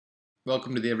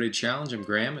Welcome to the Everyday Challenge. I'm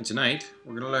Graham, and tonight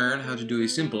we're going to learn how to do a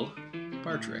simple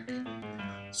bar trick.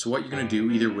 So what you're going to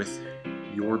do, either with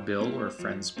your bill or a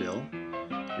friend's bill,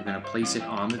 you're going to place it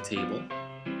on the table.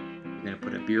 You're going to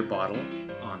put a beer bottle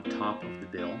on top of the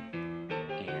bill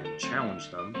and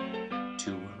challenge them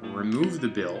to remove the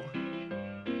bill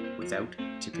without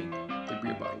tipping the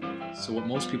beer bottle over. So what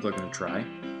most people are going to try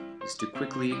is to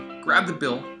quickly grab the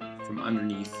bill from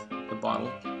underneath the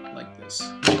bottle like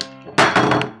this.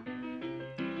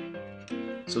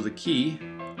 So the key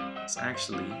is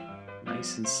actually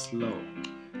nice and slow.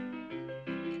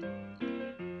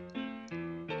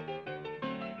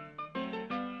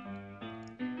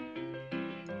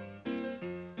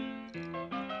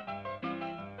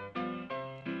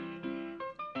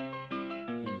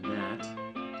 And that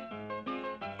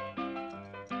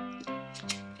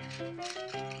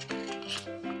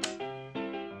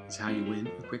is how you win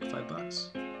a quick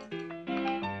 $5.